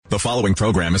The following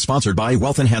program is sponsored by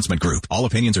Wealth Enhancement Group. All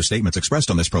opinions or statements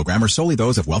expressed on this program are solely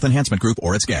those of Wealth Enhancement Group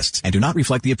or its guests and do not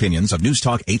reflect the opinions of News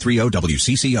Talk 830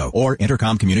 WCCO or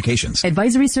Intercom Communications.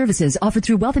 Advisory services offered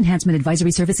through Wealth Enhancement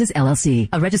Advisory Services, LLC,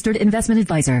 a registered investment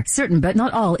advisor. Certain but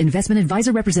not all investment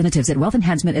advisor representatives at Wealth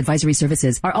Enhancement Advisory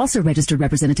Services are also registered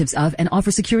representatives of and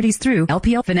offer securities through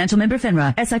LPL, Financial Member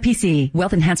FINRA, SIPC.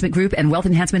 Wealth Enhancement Group and Wealth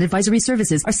Enhancement Advisory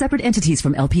Services are separate entities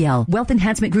from LPL. Wealth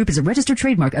Enhancement Group is a registered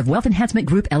trademark of Wealth Enhancement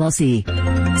Group, LLC.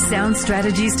 Sound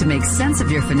strategies to make sense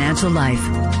of your financial life.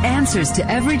 Answers to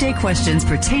everyday questions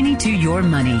pertaining to your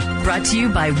money. Brought to you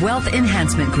by Wealth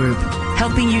Enhancement Group.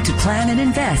 Helping you to plan and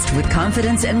invest with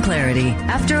confidence and clarity.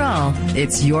 After all,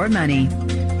 it's your money.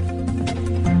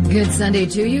 Good Sunday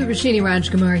to you. Rashini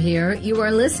Rajkumar here. You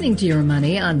are listening to Your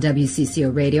Money on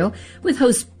WCCO Radio with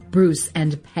hosts Bruce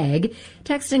and Peg.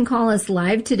 Text and call us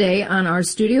live today on our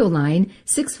studio line,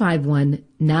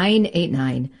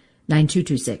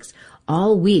 651-989-9226.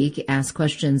 All week, ask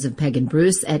questions of Peg and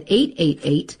Bruce at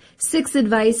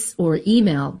 888-6-ADVICE or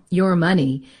email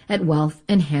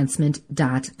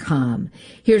yourmoney@wealthenhancement.com.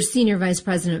 Here's Senior Vice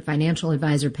President Financial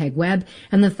Advisor Peg Webb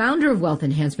and the founder of Wealth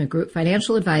Enhancement Group,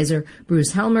 Financial Advisor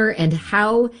Bruce Helmer, and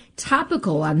how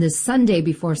topical on this Sunday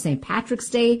before St. Patrick's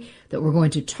Day that we're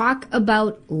going to talk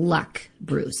about luck,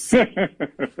 Bruce. Yes,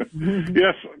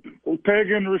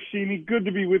 Peg and Rashini, good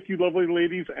to be with you, lovely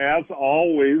ladies, as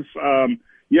always.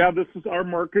 This is our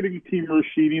marketing team,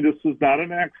 Rashini. This is not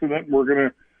an accident. We're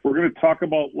gonna talk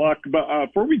about luck. But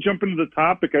before we jump into the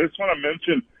topic, I just want to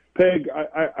mention, Peg,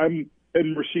 I'm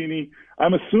and Rashini.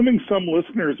 I'm assuming some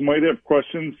listeners might have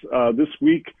questions. This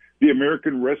week, the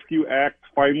American Rescue Act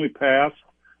finally passed.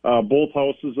 Both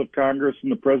houses of Congress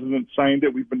and the president signed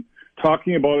it. We've been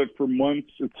talking about it for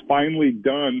months. It's finally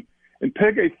done. And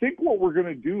Peg, I think what we're going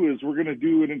to do is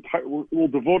we'll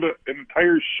devote an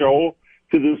entire show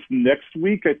to this next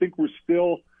week. I think we're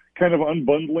still kind of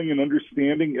unbundling and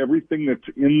understanding everything that's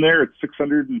in there. It's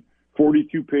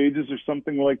 642 pages or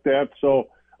something like that. So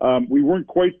we weren't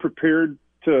quite prepared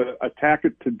to attack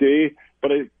it today,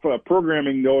 but a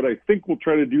programming note, I think we'll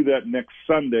try to do that next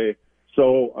Sunday.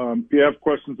 So if you have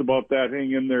questions about that,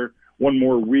 hang in there one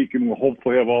more week and we'll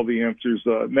hopefully have all the answers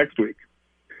next week.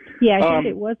 Yeah, I think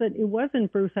it wasn't,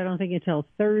 Bruce, I don't think until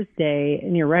Thursday,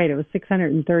 and you're right, it was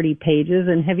 630 pages.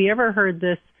 And have you ever heard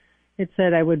this? It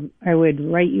said I would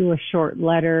write you a short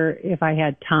letter if I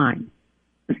had time.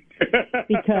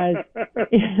 Because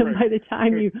by the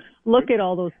time you look at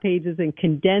all those pages and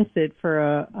condense it for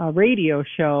a radio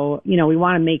show, we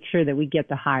want to make sure that we get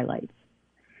the highlights.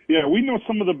 Yeah, we know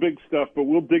some of the big stuff, but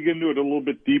we'll dig into it a little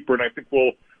bit deeper, and I think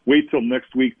we'll wait till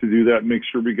next week to do that and make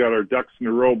sure we got our ducks in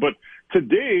a row. But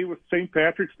today, with St.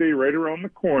 Patrick's Day right around the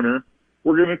corner,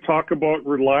 we're going to talk about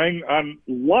relying on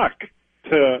luck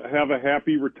to have a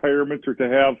happy retirement or to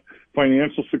have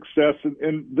financial success.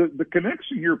 And the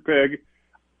connection here, Peg,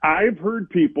 I've heard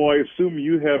people, I assume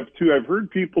you have too, I've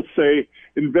heard people say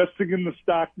investing in the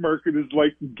stock market is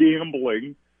like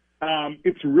gambling.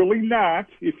 It's really not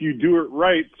if you do it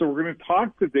right. So we're going to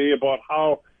talk today about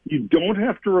how you don't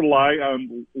have to rely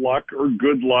on luck or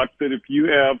good luck, that if you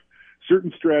have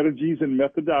certain strategies and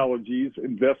methodologies,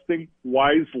 investing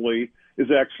wisely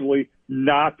is actually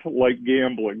not like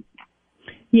gambling.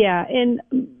 Yeah, and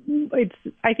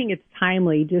I think it's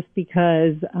timely just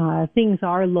because things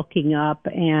are looking up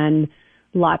and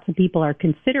lots of people are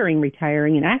considering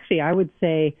retiring. And actually, I would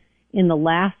say in the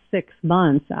last 6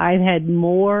 months, I've had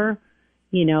more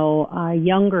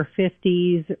younger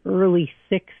 50s, early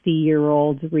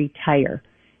 60-year-olds retire.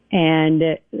 And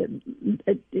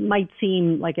it might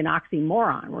seem like an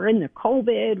oxymoron. We're in the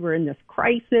COVID, we're in this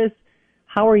crisis.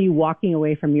 How are you walking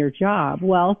away from your job?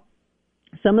 Well,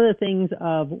 some of the things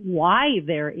of why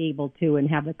they're able to and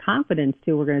have the confidence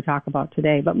to, we're going to talk about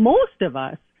today. But most of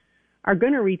us are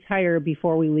going to retire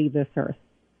before we leave this earth.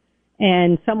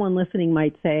 And someone listening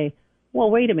might say, well,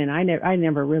 wait a minute, I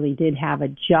never really did have a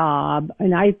job.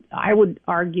 And I would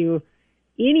argue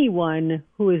anyone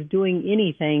who is doing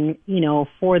anything,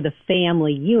 for the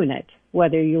family unit,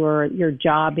 whether your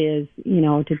job is,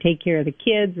 to take care of the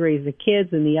kids, raise the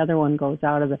kids, and the other one goes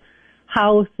out of the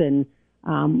house, and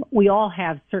we all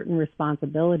have certain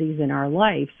responsibilities in our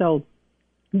life. So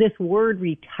this word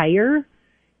retire,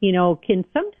 can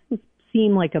sometimes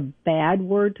seem like a bad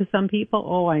word to some people.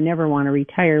 Oh, I never want to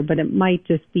retire, but it might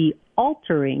just be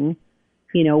altering,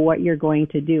 what you're going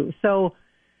to do. So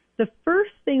the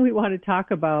first thing we want to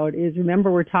talk about is,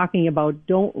 remember, we're talking about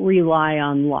don't rely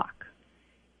on luck,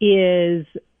 is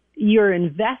you're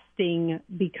investing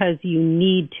because you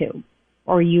need to,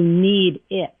 or you need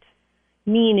it.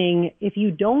 Meaning, if you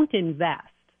don't invest,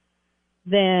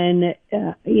 then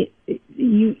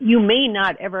you may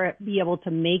not ever be able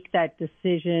to make that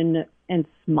decision and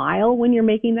smile when you're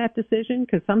making that decision,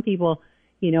 because some people,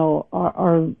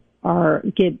 are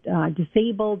get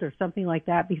disabled or something like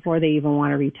that before they even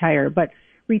want to retire. But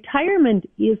retirement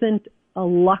isn't a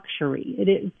luxury.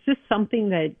 It's just something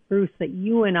that, Bruce, that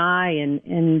you and I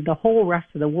and the whole rest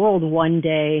of the world one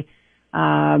day,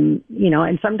 and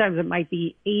sometimes it might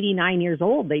be 89 years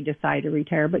old they decide to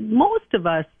retire, but most of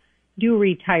us do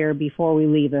retire before we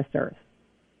leave this earth.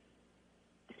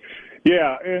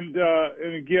 Yeah, and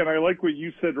again, I like what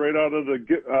you said right out of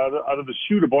the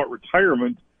chute about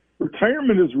retirement.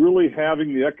 Retirement is really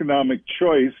having the economic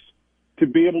choice to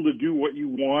be able to do what you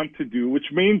want to do, which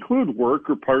may include work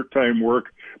or part-time work,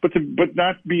 but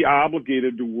not be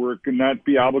obligated to work and not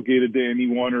be obligated to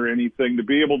anyone or anything, to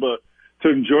be able to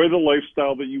enjoy the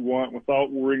lifestyle that you want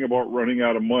without worrying about running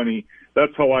out of money.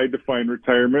 That's how I define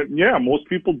retirement. And yeah, most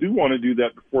people do want to do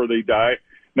that before they die.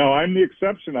 Now, I'm the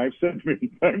exception. I've said many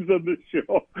times on this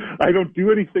show, I don't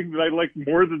do anything that I like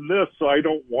more than this, so I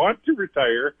don't want to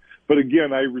retire. But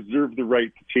again, I reserve the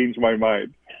right to change my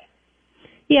mind.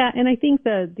 Yeah, and I think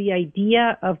the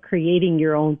idea of creating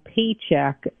your own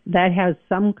paycheck, that has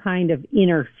some kind of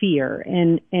inner fear.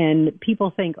 And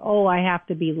people think, I have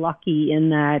to be lucky in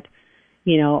that,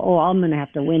 I'm going to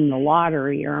have to win the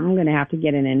lottery, or I'm going to have to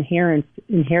get an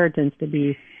inheritance to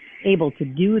be able to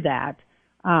do that.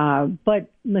 But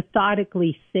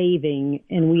methodically saving,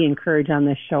 and we encourage on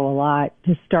this show a lot,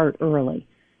 to start early.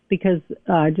 Because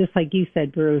just like you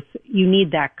said, Bruce, you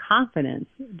need that confidence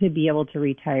to be able to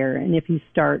retire. And if you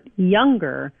start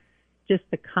younger, just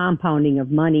the compounding of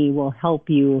money will help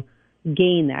you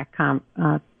gain that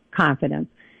confidence.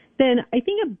 Then I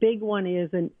think a big one is,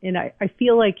 and I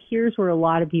feel like here's where a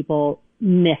lot of people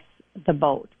miss the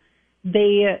boat.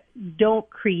 They don't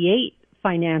create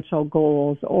financial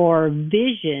goals or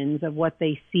visions of what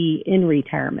they see in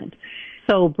retirement.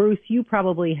 So, Bruce, you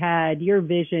probably had, your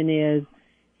vision is,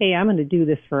 hey, I'm going to do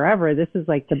this forever. This is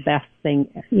like the best thing,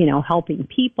 helping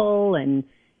people and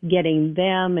getting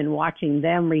them and watching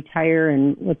them retire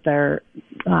and with their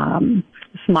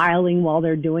smiling while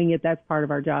they're doing it. That's part of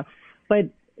our job.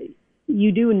 But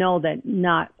you do know that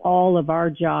not all of our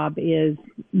job is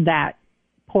that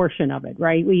portion of it,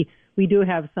 right? We do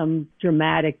have some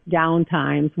dramatic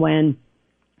downtimes when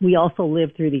we also live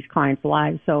through these clients'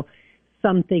 lives. So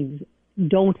some things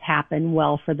don't happen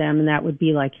well for them, and that would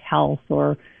be like health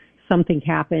or something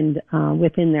happened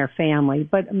within their family.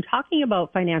 But I'm talking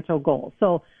about financial goals.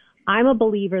 So I'm a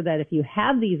believer that if you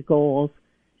have these goals,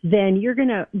 then you're going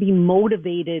to be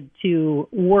motivated to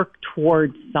work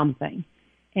towards something.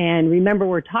 And remember,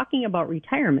 we're talking about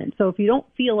retirement. So if you don't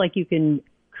feel like you can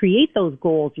create those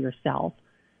goals yourself,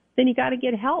 then you got to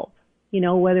get help,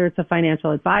 whether it's a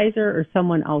financial advisor or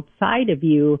someone outside of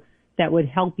you that would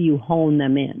help you hone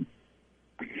them in.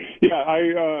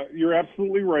 Yeah, you're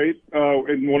absolutely right.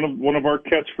 And one of our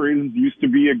catchphrases used to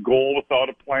be, a goal without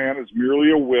a plan is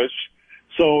merely a wish.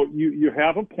 So you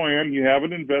have a plan, you have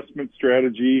an investment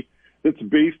strategy that's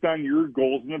based on your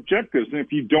goals and objectives. And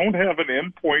if you don't have an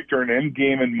end point or an end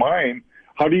game in mind,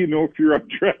 how do you know if you're on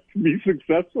track to be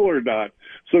successful or not?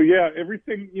 So yeah,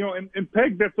 everything, and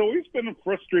Peg, that's always been a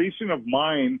frustration of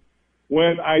mine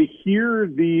when I hear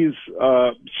these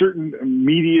certain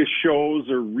media shows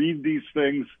or read these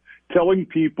things telling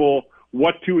people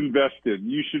what to invest in.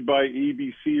 You should buy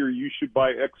ABC or you should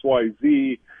buy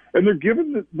XYZ. And they're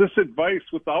given this advice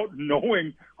without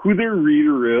knowing who their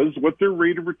reader is, what their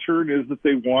rate of return is that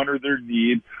they want or their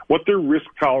need, what their risk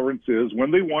tolerance is,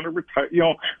 when they want to retire.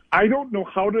 I don't know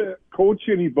how to coach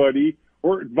anybody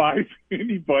or advise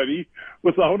anybody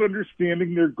without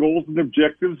understanding their goals and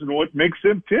objectives and what makes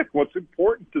them tick, what's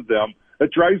important to them.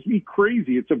 That drives me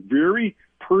crazy. It's a very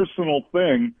personal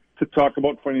thing to talk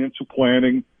about financial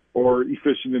planning or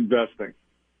efficient investing.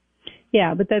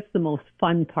 Yeah, but that's the most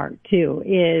fun part, too,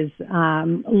 is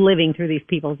living through these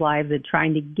people's lives and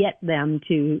trying to get them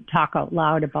to talk out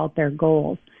loud about their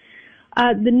goals.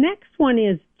 The next one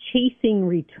is chasing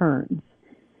returns.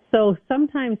 So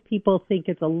sometimes people think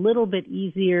it's a little bit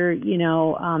easier.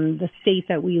 The state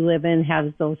that we live in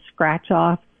has those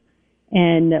scratch-offs,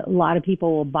 and a lot of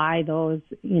people will buy those,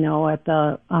 at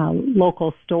the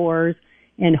local stores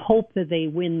and hope that they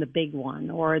win the big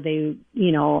one, or they,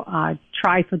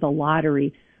 try for the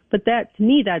lottery. But that, to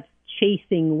me, that's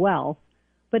chasing wealth.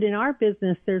 But in our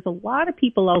business, there's a lot of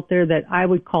people out there that I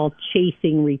would call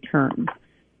chasing returns,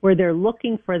 where they're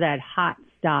looking for that hot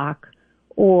stock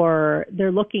or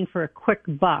they're looking for a quick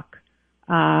buck.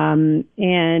 And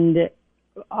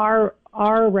our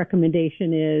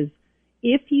recommendation is,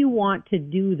 if you want to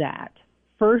do that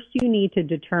first you need to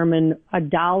determine a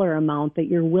dollar amount that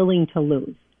you're willing to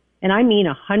lose. And I mean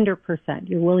 100%.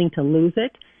 You're willing to lose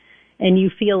it. And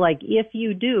you feel like if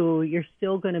you do, you're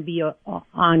still going to be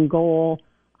on goal,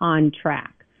 on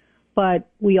track. But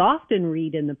we often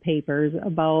read in the papers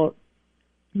about,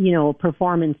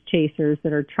 performance chasers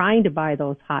that are trying to buy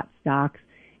those hot stocks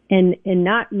and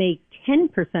not make 10%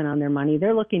 on their money.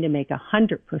 They're looking to make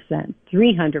 100%,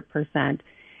 300%.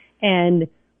 And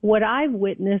what I've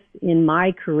witnessed in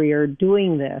my career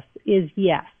doing this is,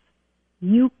 yes,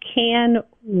 you can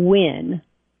win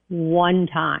one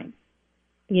time,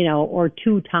 or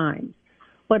two times.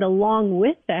 But along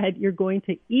with that, you're going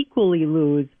to equally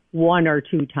lose one or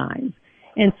two times.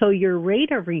 And so your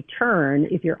rate of return,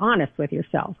 if you're honest with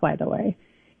yourself, by the way,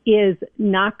 is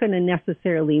not going to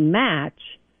necessarily match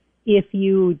if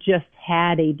you just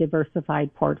had a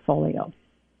diversified portfolio.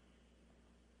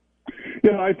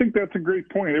 Yeah, I think that's a great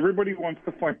point. Everybody wants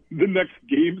to find the next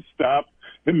GameStop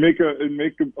and make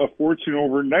a fortune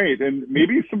overnight, and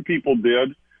maybe some people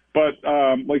did. But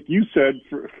like you said,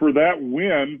 for that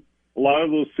win, a lot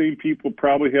of those same people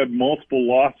probably had multiple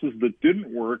losses that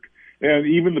didn't work. And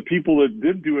even the people that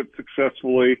did do it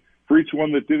successfully, for each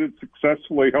one that did it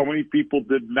successfully, how many people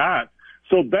did not?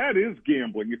 So that is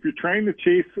gambling. If you're trying to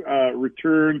chase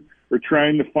return or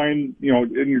trying to find,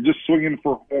 and you're just swinging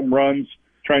for home runs,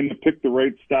 trying to pick the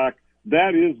right stock,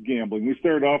 that is gambling. We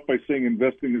started off by saying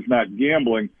investing is not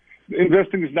gambling.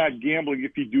 Investing is not gambling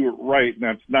if you do it right, and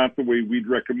that's not the way we'd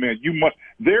recommend. You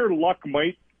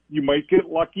might get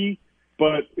lucky,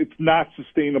 but it's not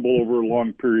sustainable over a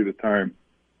long period of time.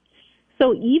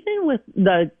 So even with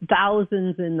the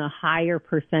thousands and the higher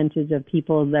percentage of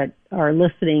people that are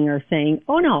listening are saying,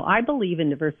 oh no, I believe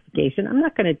in diversification, I'm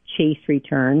not going to chase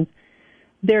returns,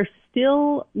 they're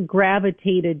still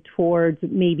gravitated towards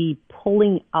maybe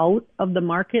pulling out of the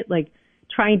market, like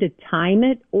trying to time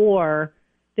it, or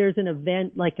there's an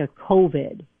event like a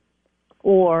COVID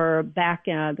or back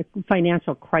the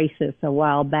financial crisis a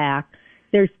while back.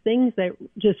 There's things that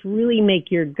just really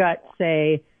make your gut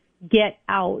say, get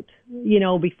out,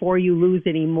 before you lose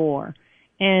any more.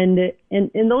 And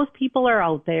those people are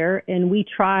out there, and we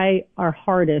try our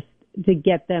hardest to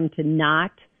get them to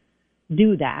not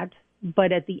do that.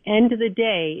 But at the end of the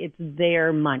day, it's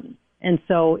their money. And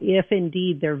so if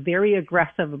indeed they're very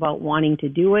aggressive about wanting to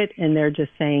do it and they're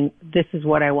just saying, this is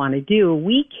what I want to do,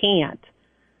 we can't,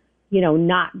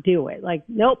 not do it. Like,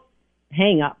 nope,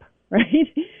 hang up,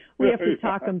 right? We have to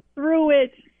talk them through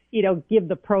it, give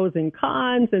the pros and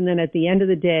cons. And then at the end of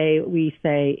the day, we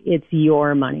say, it's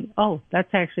your money. Oh,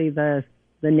 that's actually the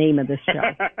name of the show.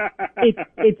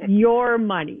 It's your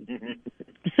money.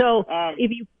 So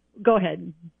if you go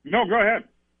ahead. No, go ahead.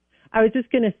 I was just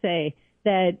going to say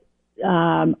that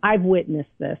I've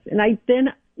witnessed this. And I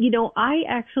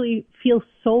actually feel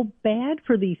so bad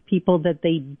for these people that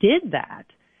they did that.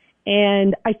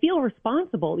 And I feel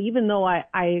responsible, even though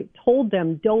I told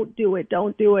them, don't do it.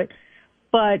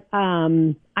 But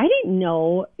I didn't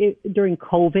know during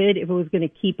COVID if it was going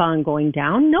to keep on going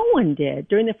down. No one did.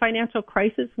 During the financial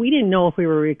crisis, we didn't know if we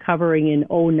were recovering in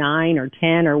 2009 or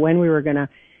 10 or when we were going to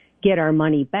get our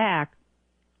money back.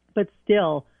 But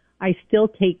still, I still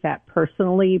take that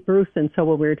personally, Bruce. And so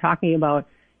when we were talking about,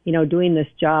 doing this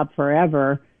job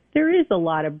forever, there is a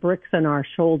lot of bricks on our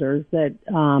shoulders that,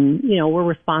 we're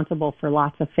responsible for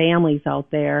lots of families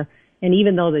out there. And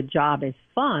even though the job is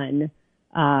fun,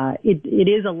 it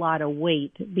is a lot of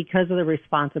weight because of the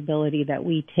responsibility that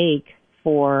we take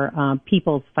for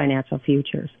people's financial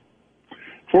futures.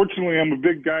 Fortunately, I'm a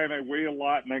big guy and I weigh a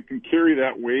lot and I can carry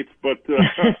that weight, but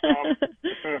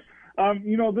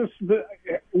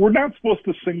we're not supposed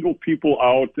to single people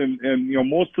out, and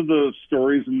most of the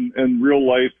stories and real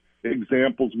life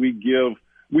examples we give,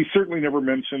 we certainly never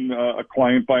mention a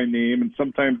client by name, and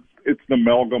sometimes it's an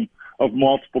amalgam of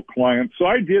multiple clients. So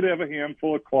I did have a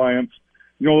handful of clients,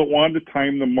 that wanted to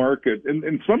time the market,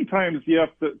 and sometimes you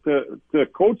have to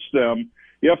coach them.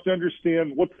 You have to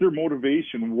understand what's their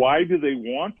motivation. Why do they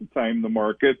want to time the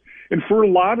market? And for a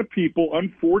lot of people,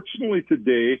 unfortunately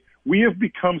today, we have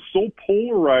become so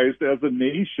polarized as a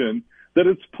nation that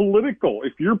it's political.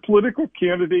 If your political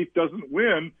candidate doesn't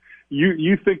win,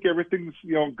 you think everything's,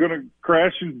 going to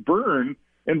crash and burn.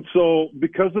 And so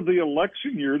because of the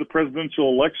election year, the presidential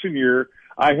election year,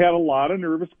 I had a lot of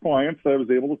nervous clients that I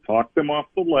was able to talk them off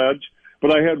the ledge.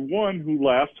 But I had one who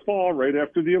last fall, right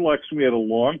after the election, we had a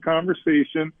long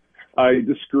conversation. I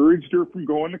discouraged her from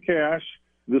going to cash.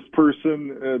 This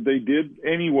person, they did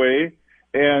anyway.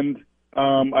 And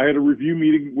I had a review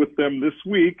meeting with them this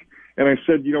week. And I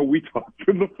said, we talked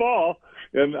in the fall.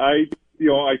 And I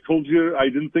told you I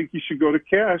didn't think you should go to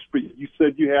cash, but you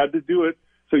said you had to do it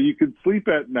so you could sleep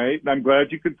at night. And I'm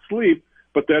glad you could sleep,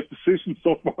 but that decision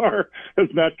so far has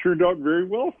not turned out very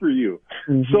well for you.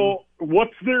 Mm-hmm. So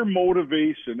what's their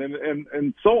motivation?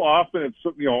 And so often it's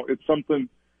something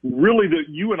really that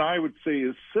you and I would say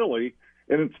is silly,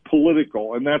 and it's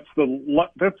political. And that's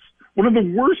one of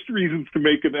the worst reasons to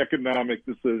make an economic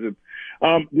decision.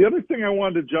 The other thing I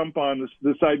wanted to jump on is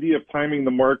this idea of timing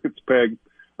the markets, Peg.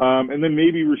 And then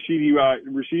maybe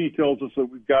Rashidi tells us that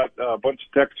we've got a bunch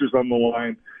of texters on the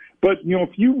line. But,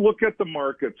 if you look at the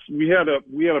markets, we had a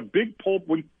big pull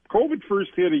when COVID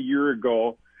first hit a year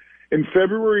ago. In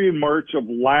February and March of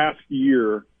last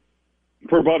year,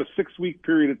 for about a 6-week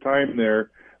period of time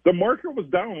there, the market was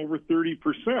down over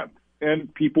 30%.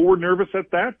 And people were nervous at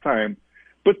that time.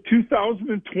 But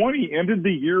 2020 ended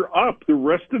the year up. The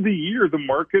rest of the year, the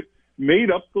market made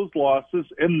up those losses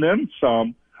and then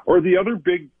some. Or the other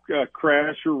big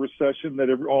crash or recession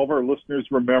that all of our listeners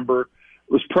remember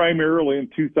was primarily in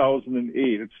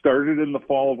 2008. It started in the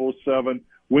fall of 2007,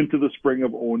 went to the spring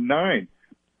of 2009.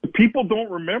 People don't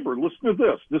remember. Listen to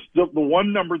this. The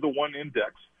one number, the one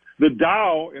index. The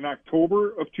Dow in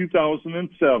October of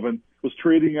 2007 was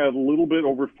trading at a little bit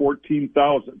over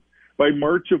 14,000. By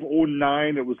March of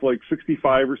 2009, it was like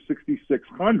 65 or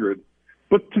 6,600.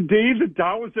 But today, the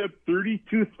Dow is at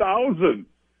 32,000.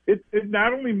 It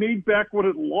not only made back what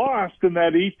it lost in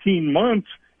that 18 months,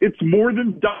 it's more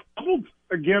than doubled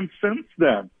again since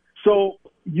then. So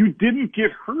you didn't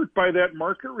get hurt by that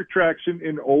market retraction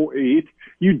in 2008.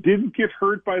 You didn't get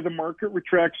hurt by the market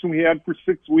retraction we had for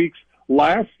 6 weeks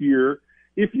last year.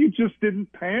 If you just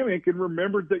didn't panic and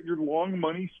remembered that your long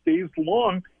money stays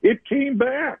long, it came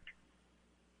back.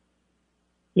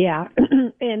 Yeah,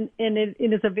 and it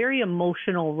is a very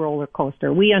emotional roller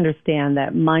coaster. We understand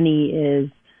that money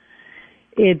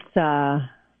it's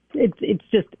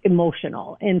just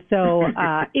emotional. And so,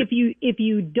 if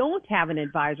you don't have an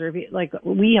advisor,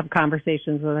 we have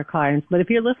conversations with our clients, but if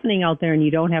you're listening out there and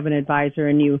you don't have an advisor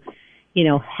and you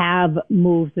have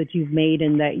moves that you've made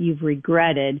and that you've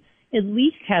regretted, at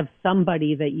least have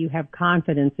somebody that you have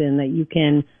confidence in that you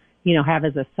can, have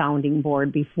as a sounding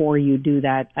board before you do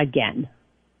that again.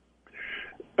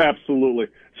 Absolutely.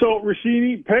 So,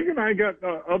 Rashidi, Peg and I got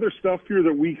other stuff here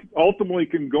that we ultimately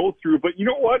can go through. But you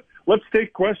know what? Let's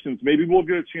take questions. Maybe we'll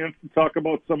get a chance to talk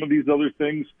about some of these other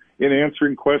things in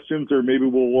answering questions, or maybe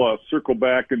we'll circle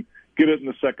back and get it in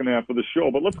the second half of the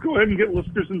show. But let's go ahead and get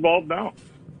listeners involved now.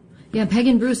 Yeah, Peg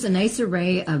and Bruce, a nice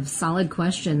array of solid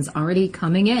questions already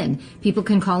coming in. People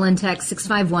can call and text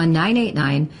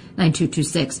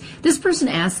 651-989-9226. This person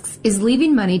asks, is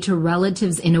leaving money to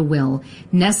relatives in a will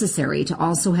necessary to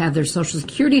also have their Social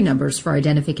Security numbers for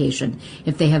identification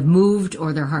if they have moved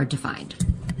or they're hard to find?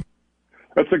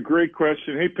 That's a great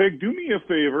question. Hey, Peg, do me a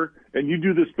favor, and you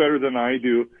do this better than I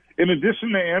do. In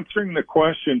addition to answering the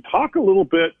question, talk a little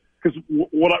bit, because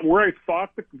where I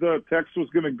thought the text was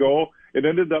going to go, it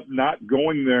ended up not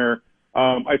going there.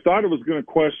 I thought it was going to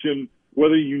question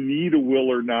whether you need a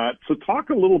will or not. So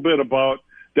talk a little bit about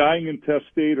dying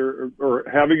intestate or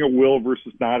having a will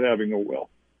versus not having a will.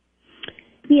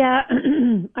 Yeah,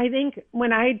 I think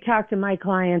when I talk to my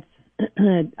clients,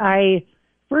 I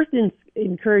first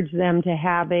encourage them to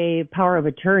have a power of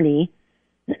attorney,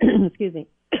 excuse me,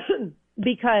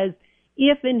 because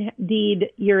if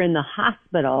indeed you're in the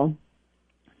hospital,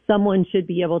 someone should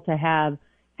be able to have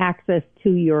access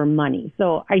to your money.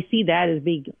 So I see that as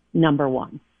being number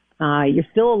one. You're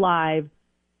still alive,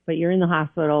 but you're in the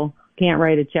hospital, can't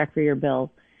write a check for your bills.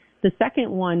 The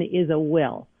second one is a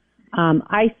will.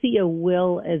 I see a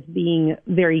will as being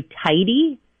very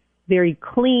tidy, very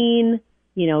clean,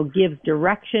 gives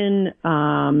direction,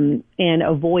 and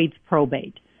avoids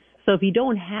probate. So if you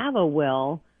don't have a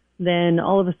will, then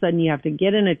all of a sudden you have to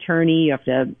get an attorney, you have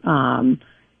to,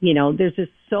 there's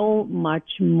just so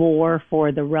much more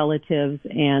for the relatives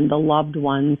and the loved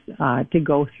ones to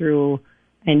go through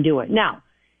and do it. Now,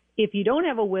 if you don't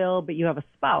have a will, but you have a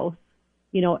spouse,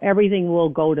 everything will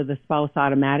go to the spouse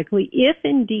automatically if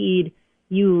indeed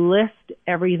you list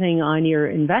everything on your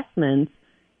investments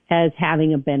as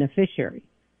having a beneficiary.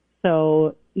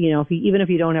 So, even if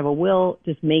you don't have a will,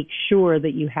 just make sure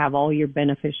that you have all your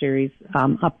beneficiaries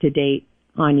up to date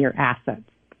on your assets.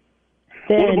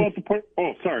 Then, what about the point?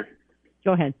 Oh, sorry.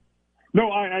 Go ahead.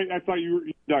 No, I thought you were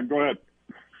done. Go ahead.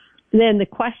 Then the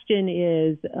question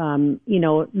is,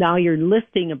 now you're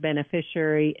listing a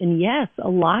beneficiary. And yes, a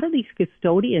lot of these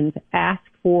custodians ask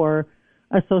for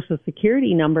a Social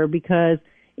Security number because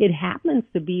it happens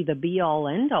to be the be-all,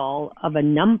 end-all of a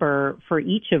number for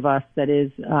each of us that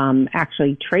is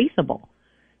actually traceable.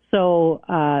 So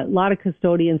a lot of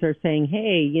custodians are saying,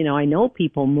 hey, I know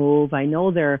people move. I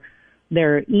know they're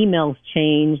their emails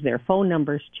change, their phone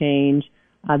numbers change.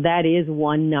 That is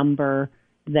one number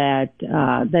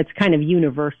that's kind of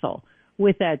universal.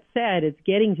 With that said, it's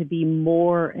getting to be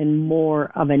more and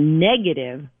more of a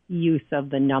negative use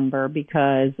of the number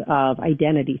because of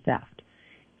identity theft.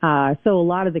 So a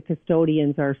lot of the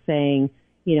custodians are saying,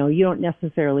 you don't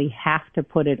necessarily have to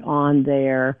put it on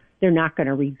there. They're not going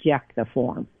to reject the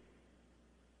form.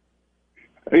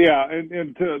 Yeah,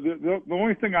 and the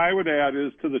only thing I would add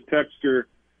is to the texter,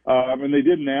 and they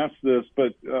didn't ask this,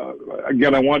 but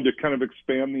again, I wanted to kind of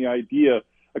expand the idea.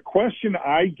 A question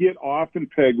I get often,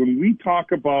 Peg, when we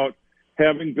talk about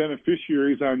having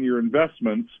beneficiaries on your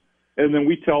investments, and then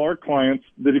we tell our clients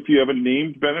that if you have a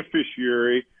named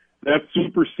beneficiary, that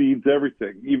supersedes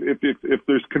everything. If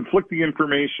there's conflicting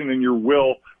information in your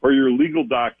will or your legal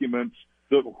documents,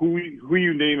 who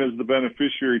you name as the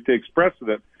beneficiary takes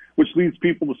precedent, which leads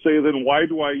people to say, then why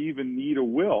do I even need a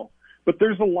will? But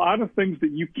there's a lot of things that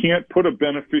you can't put a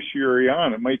beneficiary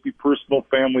on. It might be personal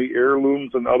family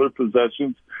heirlooms and other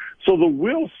possessions. So the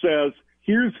will says,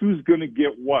 here's who's going to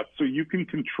get what, so you can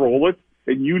control it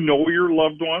and you know your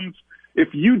loved ones.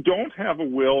 If you don't have a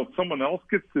will and someone else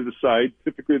gets to decide,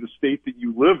 typically the state that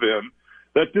you live in,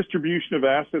 that distribution of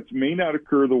assets may not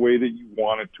occur the way that you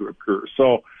want it to occur.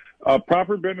 So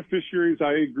proper beneficiaries,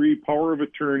 I agree, power of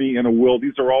attorney and a will,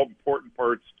 these are all important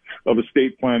parts of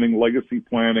estate planning, legacy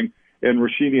planning. And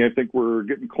Roshini, I think we're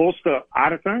getting close to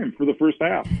out of time for the first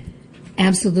half.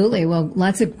 Absolutely. Well,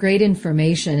 lots of great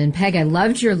information. And Peg, I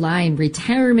loved your line,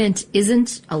 retirement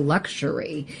isn't a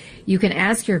luxury. You can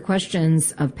ask your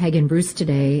questions of Peg and Bruce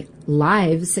today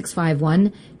live,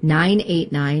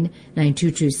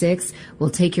 651-989-9226. We'll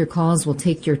take your calls. We'll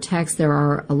take your texts. There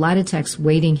are a lot of texts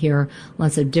waiting here,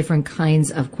 lots of different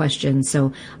kinds of questions.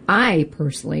 So I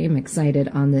personally am excited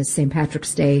on this St.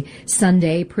 Patrick's Day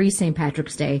Sunday, pre-St.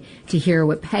 Patrick's Day, to hear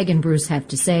what Peg and Bruce have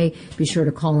to say. Be sure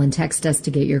to call and text us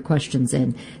to get your questions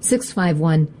in.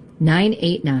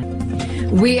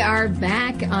 651-989. We are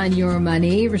back on Your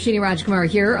Money. Roshini Rajkumar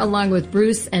here, along with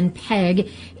Bruce and Peg,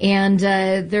 and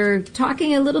they're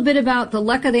talking a little bit about the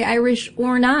luck of the Irish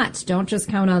or not. Don't just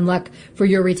count on luck for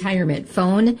your retirement.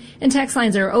 Phone and text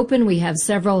lines are open. We have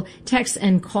several texts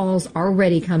and calls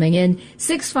already coming in.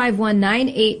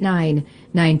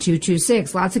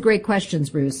 651-989-9226. Lots of great questions,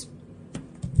 Bruce.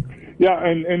 Yeah,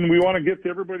 and we want to get to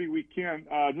everybody we can.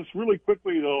 Just really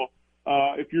quickly, though,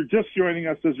 if you're just joining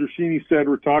us, as Roshini said,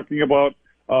 we're talking about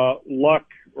luck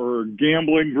or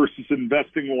gambling versus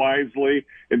investing wisely.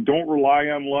 And don't rely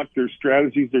on luck. There's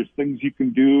strategies, there's things you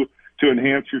can do to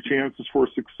enhance your chances for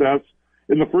success.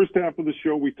 In the first half of the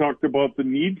show, we talked about the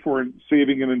need for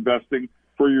saving and investing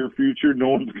for your future. No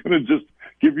one's going to just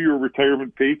give you a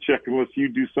retirement paycheck unless you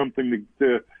do something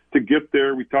to get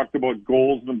there. We talked about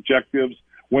goals and objectives.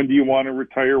 When do you want to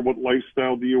retire? What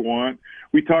lifestyle do you want?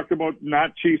 We talked about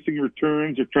not chasing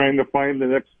returns or trying to find the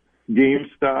next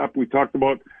GameStop. We talked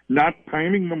about not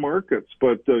timing the markets,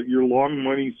 but your long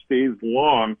money stays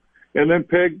long. And then,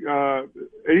 Peg,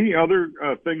 any other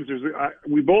things?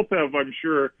 We both have, I'm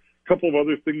sure, a couple of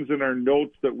other things in our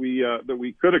notes that we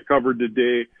could have covered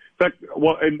today. In fact,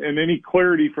 well, and any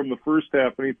clarity from the first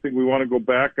half, anything we want to go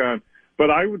back on. But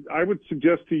I would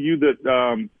suggest to you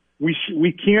that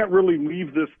we can't really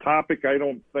leave this topic, I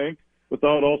don't think,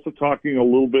 without also talking a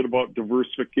little bit about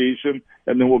diversification,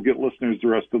 and then we'll get listeners the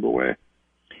rest of the way.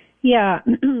 Yeah,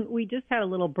 we just had a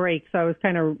little break, so I was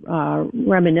kind of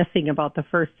reminiscing about the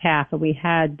first half, and we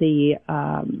had the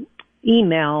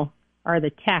email or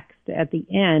the text at the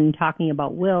end talking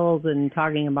about wills and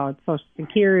talking about Social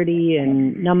Security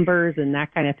and numbers and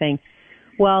that kind of thing.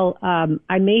 Well,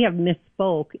 I may have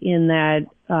misspoke in that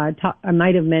I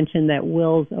might have mentioned that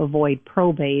wills avoid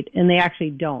probate, and they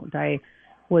actually don't. I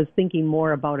was thinking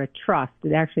more about a trust.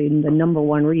 It actually, the number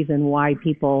one reason why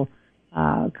people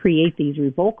create these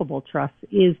revocable trusts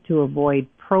is to avoid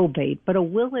probate. But a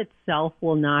will itself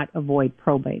will not avoid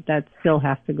probate. That still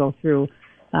has to go through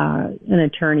an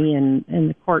attorney and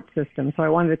the court system. So I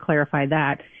wanted to clarify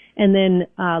that. And then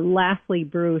lastly,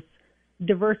 Bruce,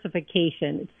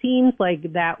 diversification. It seems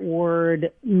like that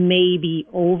word may be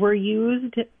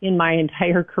overused in my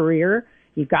entire career.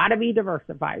 You got to be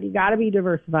diversified. You got to be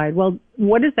diversified. Well,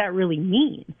 what does that really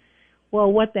mean?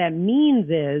 Well, what that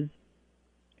means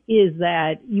is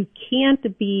that you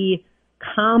can't be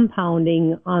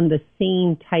compounding on the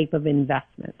same type of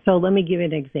investment. So let me give you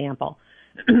an example.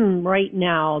 Right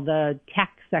now, the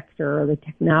tech sector or the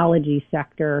technology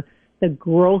sector, the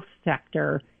growth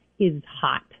sector is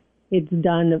hot. It's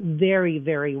done very,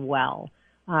 very well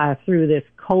through this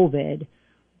COVID,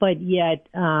 but yet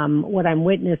what I'm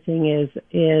witnessing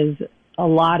is a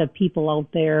lot of people out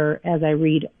there, as I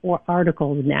read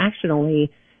articles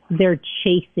nationally, they're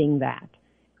chasing that.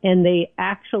 And they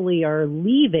actually are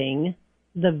leaving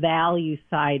the value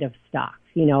side of stocks,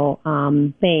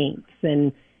 banks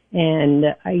and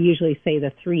I usually say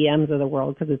the 3Ms of the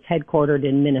world because it's headquartered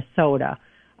in Minnesota,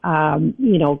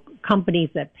 companies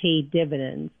that pay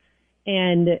dividends.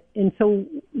 And so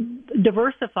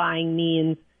diversifying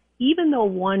means even though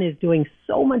one is doing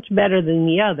so much better than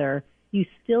the other, you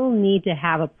still need to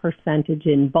have a percentage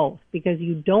in both because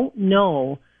you don't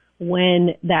know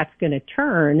when that's going to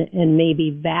turn and maybe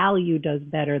value does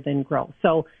better than growth.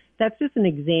 So that's just an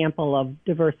example of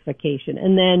diversification.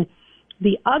 And then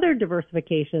the other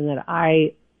diversification that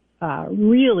I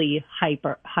really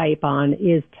hype on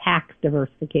is tax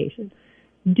diversification.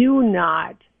 Do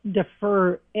not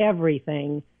defer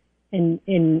everything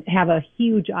and have a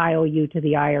huge IOU to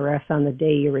the IRS on the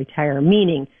day you retire,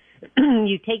 meaning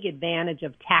you take advantage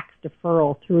of tax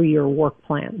deferral through your work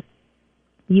plans.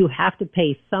 You have to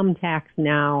pay some tax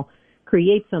now,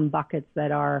 create some buckets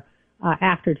that are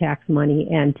after-tax money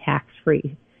and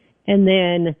tax-free. And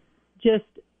then just,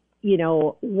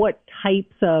 what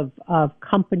types of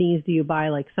companies do you buy?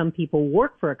 Like some people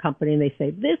work for a company and they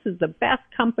say, this is the best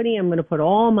company. I'm going to put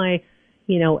all my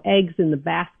eggs in the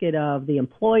basket of the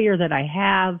employer that I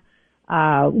have.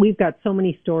 We've got so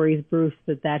many stories, Bruce,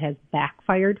 that has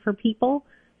backfired for people.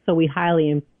 So we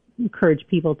highly encourage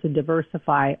people to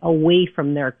diversify away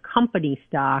from their company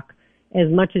stock as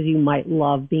much as you might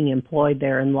love being employed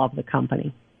there and love the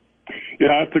company.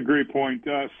 Yeah, that's a great point.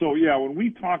 When we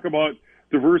talk about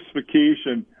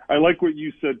diversification, I like what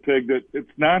you said, Peg, that it's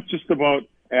not just about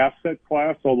asset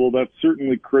class, although that's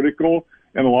certainly critical.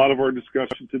 And a lot of our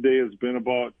discussion today has been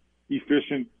about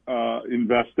efficient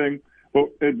investing.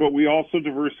 But we also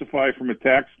diversify from a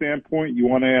tax standpoint. You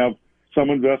want to have some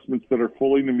investments that are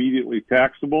fully and immediately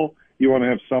taxable. You want to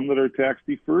have some that are tax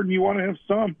deferred, and you want to have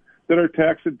some that are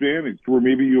tax advantaged, where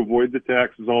maybe you avoid the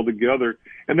taxes altogether.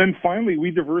 And then finally,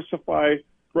 we diversify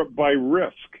by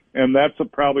risk, and that's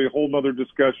probably a whole other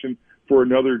discussion for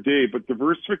another day. But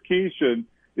diversification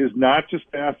is not just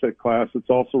asset class; it's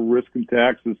also risk and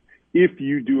taxes if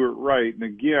you do it right. And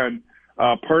again,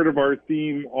 part of our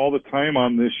theme all the time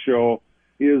on this show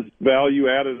is value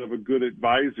added of a good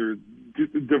advisor.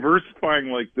 Diversifying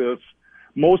like this,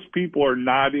 most people are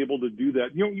not able to do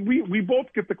that. We both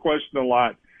get the question a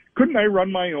lot. Couldn't I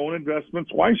run my own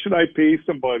investments? Why should I pay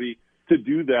somebody to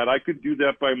do that? I could do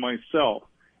that by myself.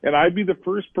 And I'd be the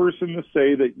first person to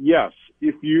say that yes,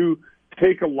 if you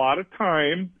take a lot of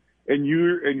time and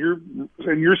you're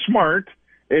smart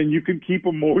and you can keep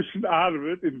emotion out of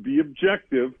it and be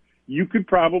objective, you could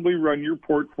probably run your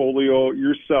portfolio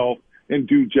yourself and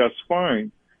do just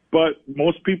fine. But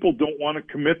most people don't want to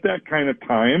commit that kind of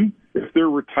time. If they're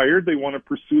retired, they want to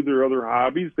pursue their other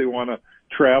hobbies. They want to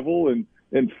travel and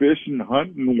fish and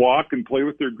hunt and walk and play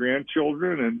with their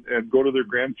grandchildren and go to their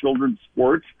grandchildren's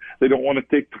sports. They don't want to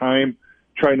take time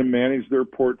trying to manage their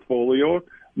portfolio.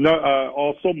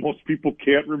 Also, most people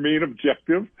can't remain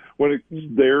objective when it's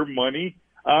their money.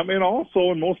 And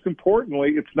also, and most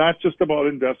importantly, it's not just about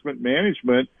investment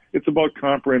management. It's about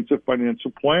comprehensive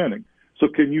financial planning. So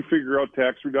can you figure out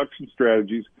tax reduction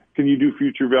strategies? Can you do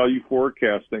future value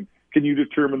forecasting? Can you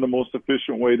determine the most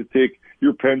efficient way to take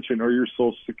your pension or your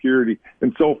Social Security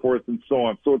and so forth and so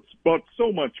on? So it's about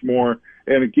so much more.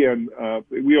 And again,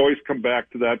 we always come back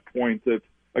to that point that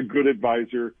a good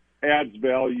advisor adds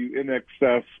value in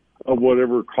excess of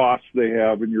whatever costs they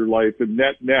have in your life. And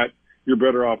net, you're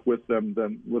better off with them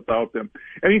than without them.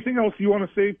 Anything else you want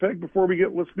to say, Peg, before we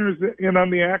get listeners in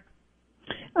on the act?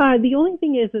 The only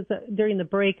thing is that during the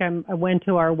break, I went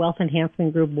to our Wealth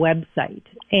Enhancement Group website,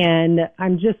 and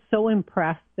I'm just so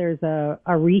impressed. There's a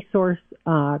resource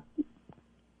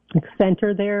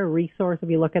center there, a resource if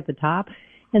you look at the top.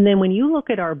 And then when you look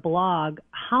at our blog,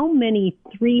 how many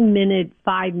 3-minute,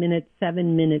 5-minute,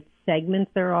 7-minute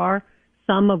segments there are,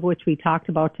 some of which we talked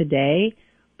about today.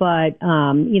 But,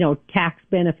 tax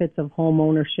benefits of home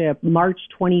ownership, March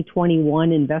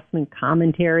 2021 investment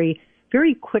commentary,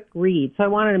 very quick read. So I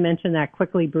wanted to mention that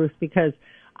quickly, Bruce, because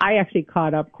I actually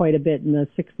caught up quite a bit in the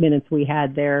 6 minutes we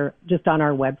had there just on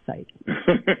our website.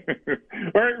 All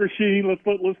right, Rasheen, let's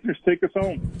let listeners take us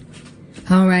home.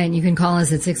 All right, you can call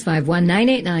us at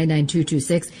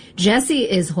 651-989-9226. Jesse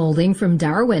is holding from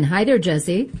Darwin. Hi there,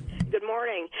 Jesse. Good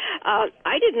morning.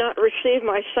 I did not receive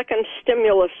my second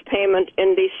stimulus payment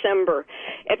in December.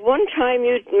 At one time,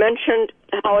 you mentioned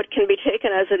how it can be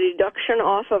taken as a deduction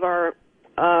off of our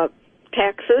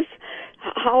taxes.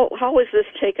 How is this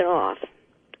taken off?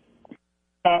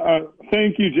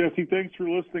 Thank you, Jesse. Thanks for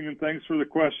listening and thanks for the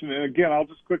question. And again, I'll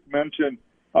just quick mention,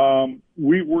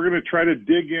 we're going to try to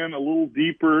dig in a little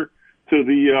deeper to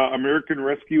the American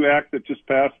Rescue Act that just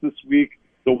passed this week,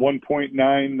 the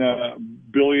 $1.9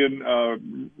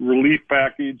 billion relief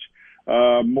package.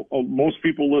 Most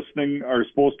people listening are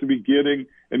supposed to be getting,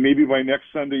 and maybe by next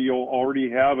Sunday you'll already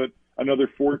have it, another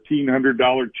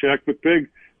 $1,400 check. But Peg,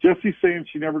 Jesse's saying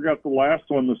she never got the last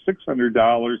one, the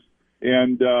 $600,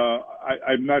 and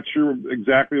I'm not sure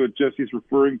exactly what Jesse's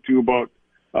referring to about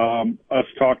us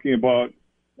talking about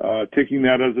taking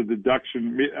that as a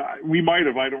deduction. We might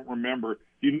have, I don't remember.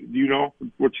 Do you know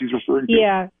what she's referring to?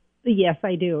 Yeah. Yes,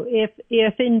 I do.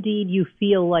 If indeed you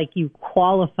feel like you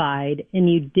qualified and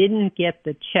you didn't get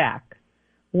the check,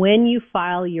 when you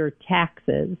file your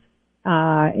taxes,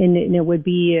 and it would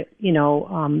be,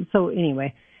 so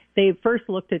anyway, they first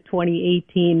looked at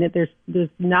 2018. That there's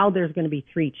going to be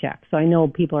 3 checks. So I know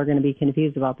people are going to be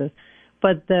confused about this,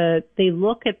 but they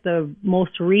look at the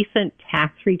most recent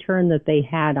tax return that they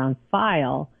had on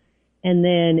file, and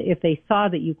then if they saw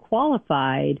that you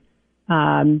qualified,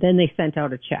 then they sent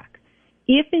out a check.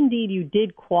 If indeed you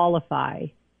did qualify,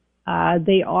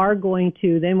 they are going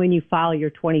to, then when you file your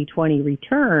 2020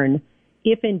 return,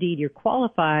 if indeed you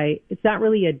qualify, it's not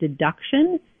really a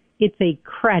deduction, it's a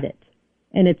credit.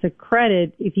 And it's a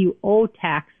credit, if you owe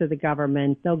tax to the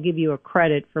government, they'll give you a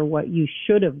credit for what you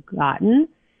should have gotten.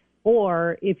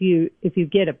 Or if you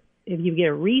get a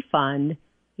refund,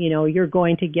 you're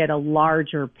going to get a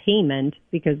larger payment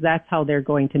because that's how they're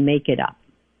going to make it up.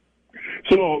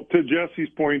 So to Jesse's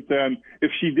point then,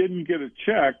 if she didn't get a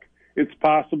check, it's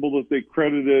possible that they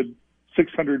credited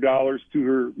 $600 to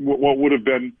her, what would have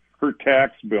been her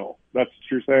tax bill. That's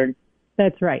what you're saying?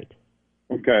 That's right.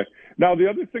 Okay. Now the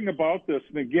other thing about this,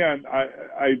 and again,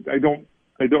 I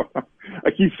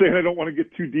keep saying I don't want to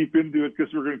get too deep into it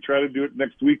because we're going to try to do it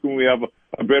next week when we have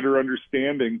a better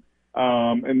understanding.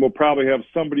 And we'll probably have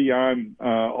somebody on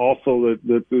also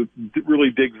that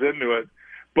really digs into it.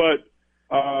 But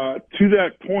to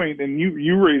that point, and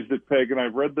you raised it, Peg, and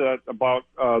I've read that about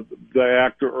the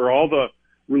act or all the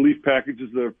relief packages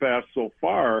that have passed so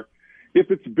far. If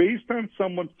it's based on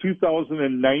someone's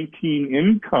 2019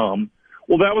 income,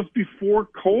 well, that was before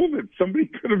COVID. Somebody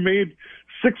could have made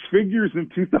 6 figures in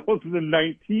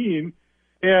 2019,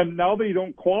 and now they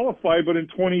don't qualify. But in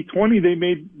 2020, they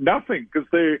made nothing because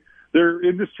their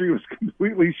industry was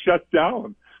completely shut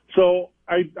down. So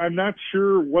I'm not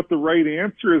sure what the right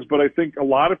answer is, but I think a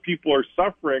lot of people are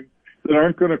suffering that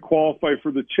aren't going to qualify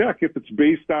for the check if it's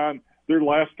based on their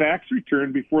last tax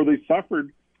return before they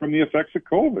suffered from the effects of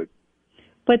COVID.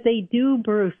 But they do,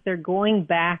 Bruce. They're going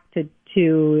back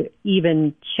to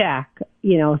even check,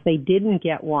 if they didn't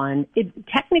get one.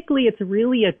 Technically, it's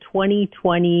really a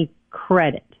 2020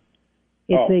 credit.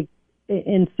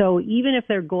 And so even if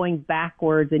they're going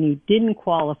backwards and you didn't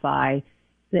qualify,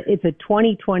 it's a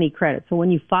 2020 credit. So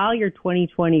when you file your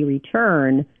 2020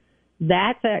 return,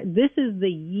 this is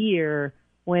the year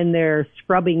when they're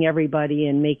scrubbing everybody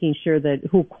and making sure that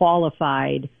who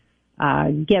qualified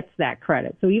gets that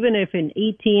credit. So even if in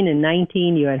 18 and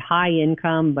 19 you had high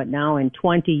income, but now in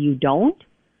 20 you don't,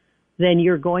 then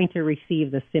you're going to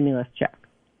receive the stimulus check.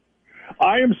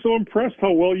 I am so impressed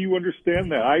how well you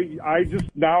understand that. I just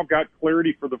now got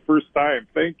clarity for the first time.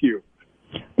 Thank you.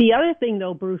 The other thing,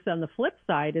 though, Bruce, on the flip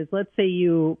side is let's say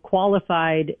you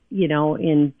qualified,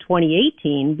 in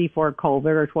 2018 before COVID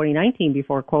or 2019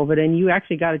 before COVID, and you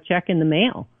actually got a check in the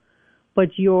mail,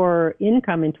 but your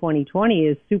income in 2020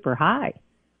 is super high.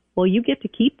 Well, you get to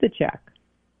keep the check.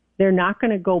 They're not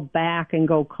going to go back and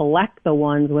go collect the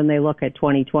ones when they look at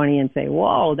 2020 and say,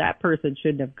 whoa, that person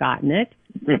shouldn't have gotten it.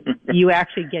 You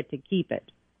actually get to keep it.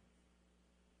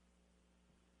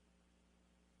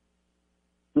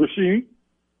 Rasheen?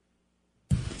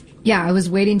 Yeah, I was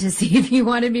waiting to see if you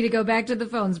wanted me to go back to the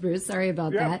phones, Bruce. Sorry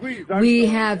about that. Please. We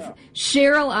have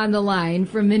Cheryl on the line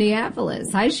from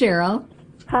Minneapolis. Hi, Cheryl.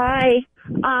 Hi.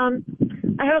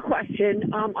 I have a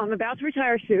question. I'm about to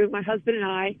retire soon, my husband and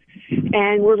I,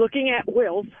 and we're looking at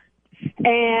wills.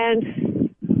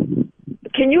 And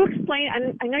can you explain,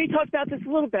 I know you talked about this a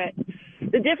little bit,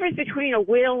 the difference between a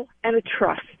will and a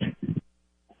trust?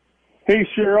 Hey,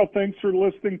 Cheryl, thanks for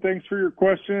listening. Thanks for your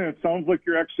question. It sounds like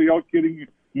you're actually out getting your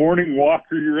morning walk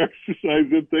or your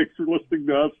exercise in. Thanks for listening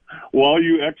to us while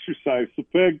you exercise. So,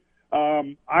 Peg,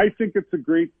 I think it's a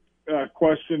great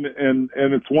question, and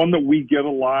it's one that we get a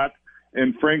lot.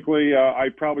 And frankly, I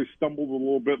probably stumbled a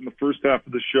little bit in the first half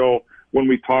of the show when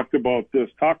we talked about this.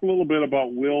 Talk a little bit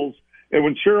about wills. And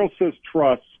when Cheryl says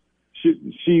trust,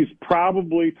 she's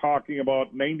probably talking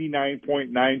about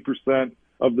 99.9%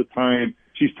 of the time.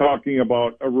 She's talking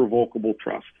about a revocable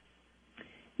trust.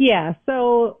 Yeah,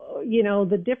 so,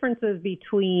 the differences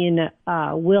between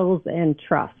wills and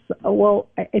trusts. Well,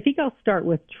 I think I'll start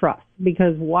with trust,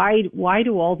 because why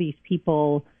do all these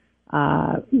people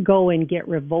go and get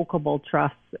revocable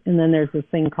trusts, and then there's this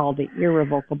thing called the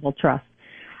irrevocable trust?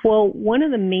 Well, one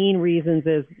of the main reasons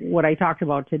is what I talked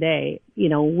about today.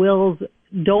 Wills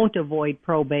don't avoid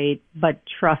probate, but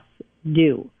trusts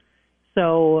do.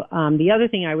 So the other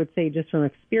thing I would say just from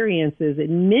experience is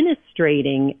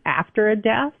administrating after a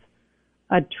death,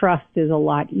 a trust is a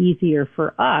lot easier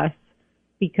for us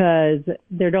because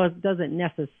there doesn't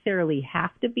necessarily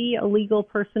have to be a legal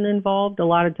person involved. A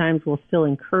lot of times we'll still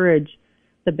encourage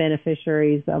the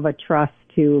beneficiaries of a trust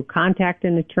to contact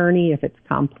an attorney if it's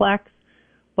complex,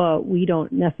 but we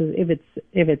don't necessarily,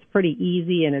 if it's pretty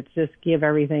easy and it's just give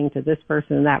everything to this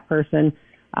person and that person,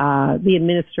 the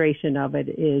administration of it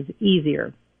is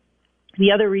easier.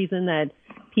 The other reason that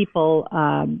people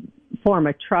form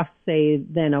a trust, say,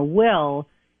 than a will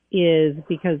is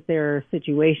because their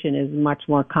situation is much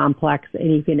more complex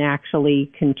and you can actually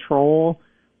control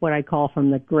what I call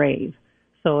from the grave.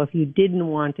 So if you didn't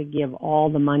want to give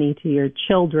all the money to your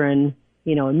children,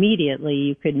 immediately,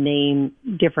 you could name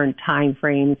different time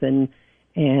frames and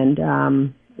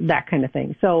that kind of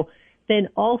thing. So then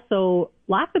also,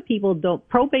 lots of people don't.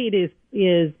 Probate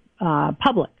is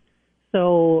public,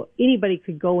 so anybody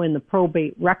could go in the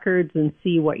probate records and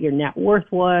see what your net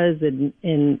worth was, and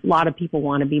a lot of people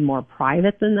want to be more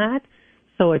private than that.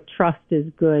 So a trust is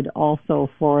good also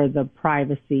for the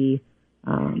privacy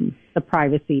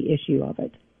issue of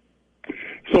it.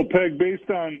 So, Peg, based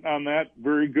on that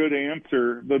very good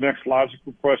answer, the next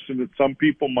logical question that some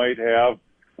people might have,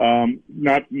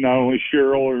 not only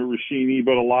Cheryl or Rashini,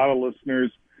 but a lot of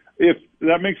listeners, if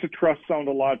that makes a trust sound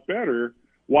a lot better,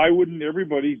 why wouldn't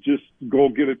everybody just go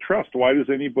get a trust? Why does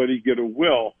anybody get a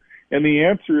will? And the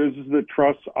answer is that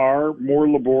trusts are more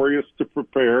laborious to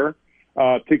prepare,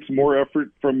 takes more effort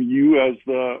from you as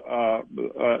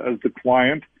the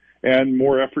client, and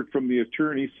more effort from the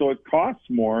attorney, so it costs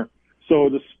more. So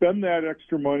to spend that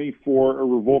extra money for a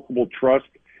revocable trust,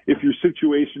 if your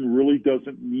situation really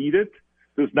doesn't need it,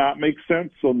 does not make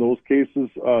sense. So in those cases,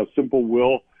 a simple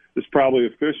will is probably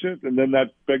efficient. And then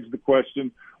that begs the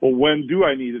question, well, when do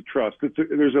I need a trust?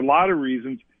 There's a lot of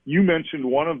reasons. You mentioned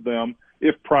one of them.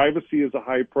 If privacy is a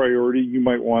high priority, you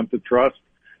might want the trust.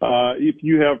 If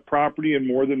you have property in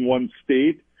more than one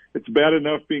state, it's bad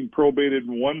enough being probated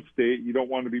in one state. You don't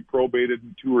want to be probated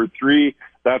in 2 or 3.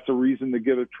 That's a reason to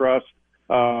get a trust.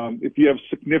 If you have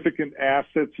significant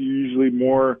assets, you're usually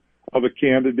more of a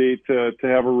candidate to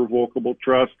have a revocable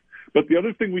trust. But the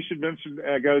other thing we should mention,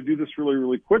 I got to do this really,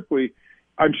 really quickly.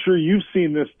 I'm sure you've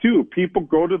seen this too. People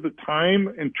go to the time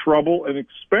and trouble and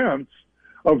expense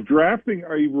of drafting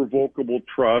a revocable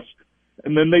trust,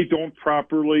 and then they don't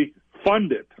properly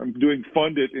fund it. I'm doing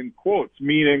fund it in quotes,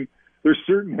 meaning there's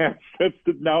certain assets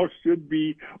that now should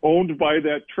be owned by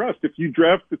that trust. If you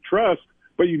draft the trust,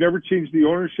 but you never change the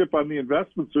ownership on the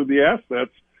investments or the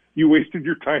assets, you wasted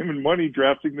your time and money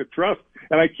drafting the trust.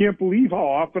 And I can't believe how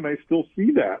often I still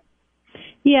see that.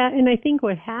 Yeah, and I think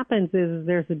what happens is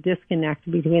there's a disconnect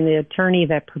between the attorney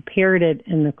that prepared it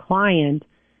and the client,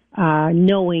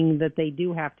 knowing that they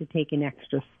do have to take an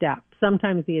extra step.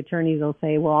 Sometimes the attorneys will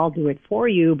say, well, I'll do it for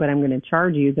you, but I'm going to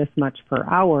charge you this much per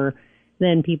hour.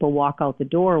 Then people walk out the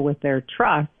door with their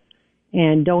trust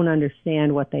and don't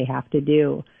understand what they have to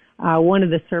do. One of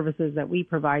the services that we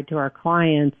provide to our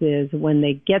clients is when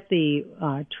they get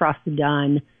the trust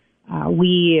done,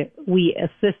 we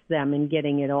assist them in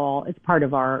getting it all. It's part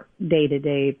of our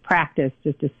day-to-day practice,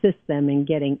 just assist them in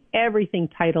getting everything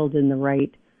titled in the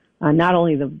right, not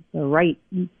only the right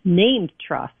named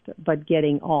trust, but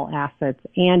getting all assets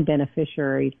and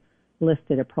beneficiaries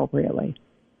listed appropriately.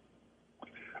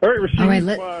 All right, Rashini,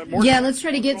 all right, let's try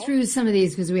to get through some of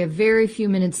these because we have very few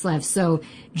minutes left. So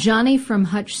Johnny from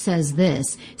Hutch says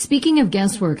this: speaking of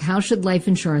guesswork, how should life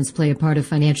insurance play a part of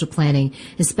financial planning,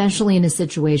 especially in a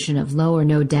situation of low or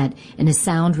no debt and a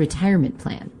sound retirement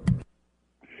plan?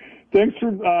 Thanks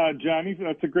for Johnny.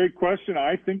 That's a great question.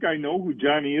 I think I know who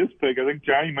Johnny is, Peg. I think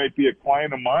Johnny might be a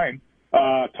client of mine.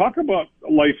 Talk about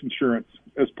life insurance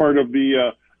as part of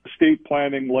the estate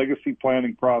planning, legacy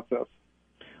planning process.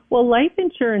 Well, life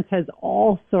insurance has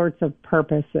all sorts of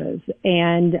purposes,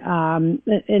 and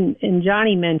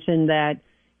Johnny mentioned that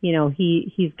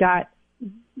he's got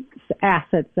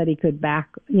assets that he could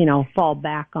fall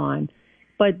back on,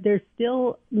 but there's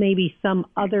still maybe some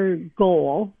other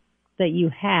goal that you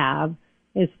have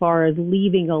as far as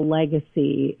leaving a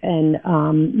legacy and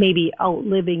maybe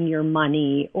outliving your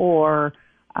money or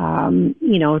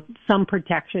some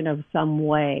protection of some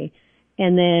way,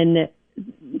 and then.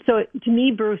 So to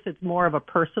me, Bruce, it's more of a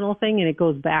personal thing, and it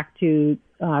goes back to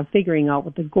figuring out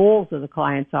what the goals of the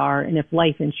clients are and if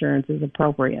life insurance is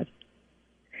appropriate.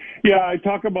 Yeah, I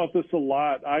talk about this a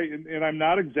lot, and I'm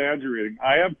not exaggerating.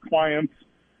 I have clients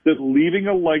that leaving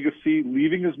a legacy,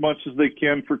 leaving as much as they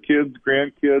can for kids,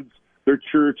 grandkids, their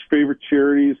church, favorite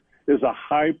charities, is a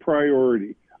high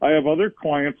priority. I have other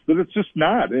clients that it's just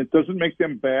not, and it doesn't make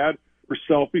them bad or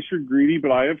selfish or greedy,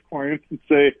 but I have clients that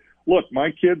say, look, my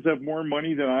kids have more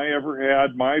money than I ever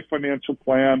had. My financial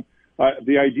plan,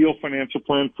 the ideal financial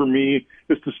plan for me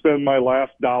is to spend my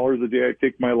last dollar the day I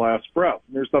take my last breath.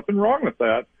 And there's nothing wrong with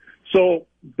that. So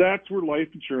that's where life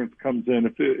insurance comes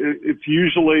in. It's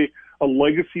usually a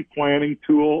legacy planning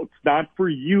tool. It's not for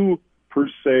you per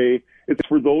se. It's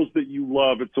for those that you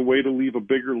love. It's a way to leave a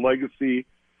bigger legacy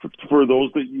for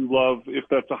those that you love if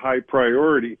that's a high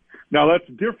priority. Now, that's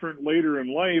different later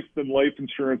in life than life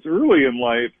insurance early in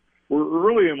life, where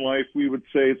early in life we would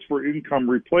say it's for income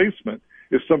replacement.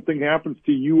 If something happens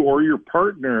to you or your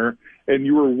partner and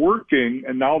you are working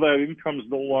and now that income is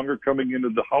no longer coming into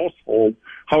the household,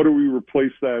 how do we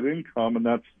replace that income? And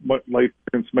that's what life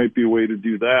insurance might be a way to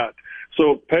do that.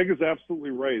 So Peg is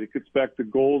absolutely right. It gets back to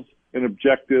goals and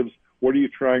objectives. What are you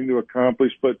trying to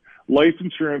accomplish? But life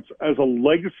insurance as a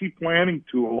legacy planning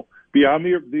tool, beyond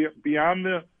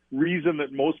the reason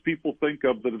that most people think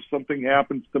of, that if something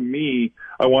happens to me,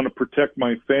 I want to protect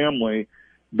my family,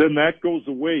 then that goes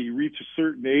away. You reach a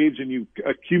certain age and you've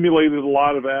accumulated a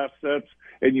lot of assets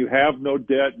and you have no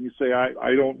debt and you say,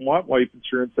 I don't want life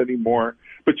insurance anymore,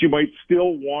 but you might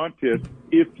still want it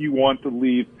if you want to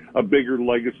leave a bigger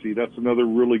legacy. That's another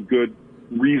really good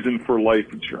reason for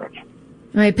life insurance.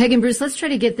 All right, Peg and Bruce, let's try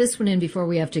to get this one in before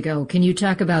we have to go. Can you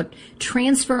talk about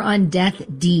transfer on death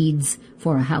deeds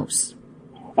for a house?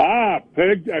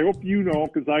 Peg, I hope you know,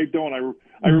 because I don't.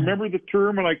 I remember the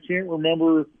term and I can't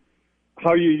remember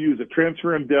how you use it.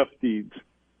 Transfer on death deeds.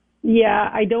 Yeah,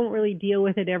 I don't really deal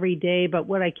with it every day, but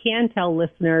what I can tell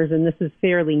listeners, and this is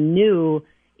fairly new,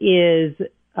 is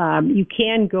you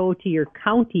can go to your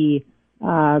county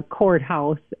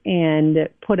courthouse and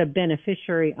put a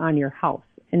beneficiary on your house.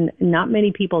 And not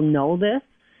many people know this,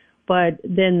 but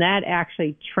then that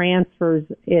actually transfers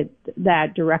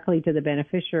that directly to the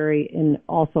beneficiary and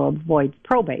also avoids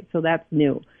probate. So that's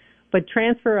new. But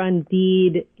transfer on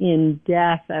deed in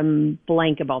death, I'm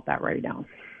blank about that right now.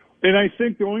 And I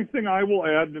think the only thing I will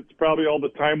add, and it's probably all the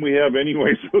time we have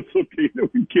anyway, so it's okay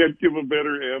that we can't give a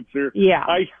better answer. Yeah.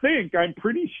 I'm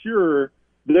pretty sure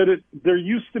that there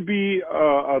used to be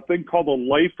a thing called a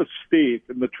life estate,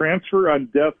 and the transfer on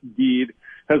death deed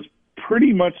has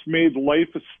pretty much made life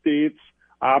estates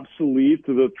obsolete.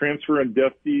 The transfer on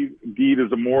death deed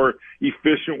is a more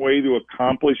efficient way to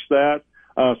accomplish that.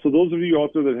 So those of you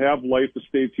out there that have life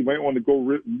estates, you might want to go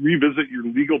revisit your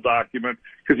legal document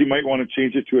because you might want to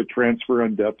change it to a transfer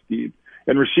on death deed.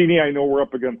 And Rashini, I know we're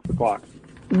up against the clock.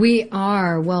 We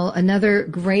are. Well, another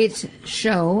great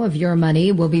show of Your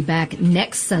Money. We'll be back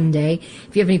next Sunday.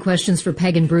 If you have any questions for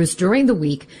Peg and Bruce during the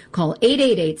week, call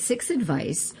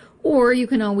 888-6-ADVICE, or you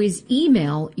can always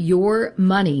email your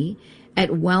money at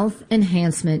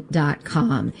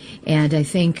wealthenhancement.com. And I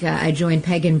think I join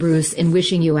Peg and Bruce in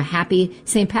wishing you a happy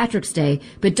St. Patrick's Day,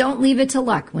 but don't leave it to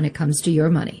luck when it comes to your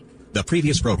money. The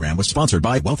previous program was sponsored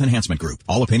by Wealth Enhancement Group.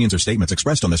 All opinions or statements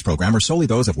expressed on this program are solely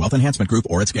those of Wealth Enhancement Group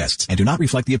or its guests and do not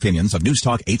reflect the opinions of News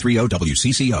Talk 830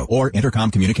 WCCO or Intercom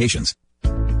Communications.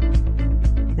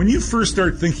 When you first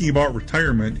start thinking about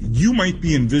retirement, you might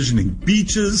be envisioning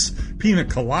beaches, pina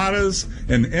coladas,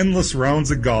 and endless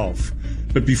rounds of golf.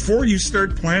 But before you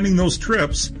start planning those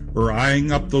trips or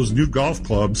eyeing up those new golf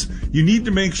clubs, you need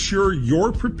to make sure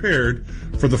you're prepared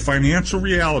for the financial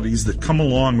realities that come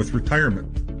along with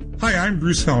retirement. Hi, I'm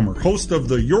Bruce Helmer, host of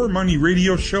the Your Money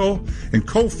radio show and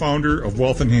co-founder of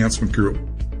Wealth Enhancement Group.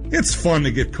 It's fun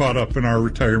to get caught up in our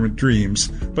retirement dreams,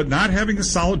 but not having a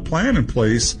solid plan in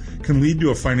place can lead to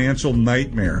a financial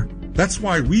nightmare. That's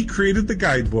why we created the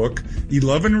guidebook,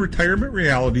 11 Retirement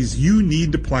Realities You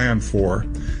Need to Plan For.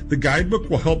 The guidebook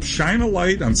will help shine a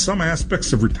light on some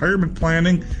aspects of retirement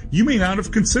planning you may not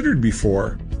have considered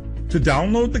before. To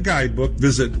download the guidebook,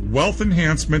 visit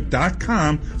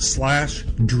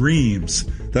wealthenhancement.com/dreams.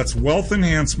 That's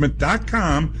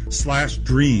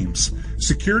wealthenhancement.com/dreams.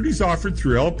 Securities offered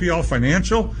through LPL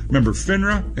Financial, member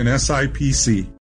FINRA, and SIPC.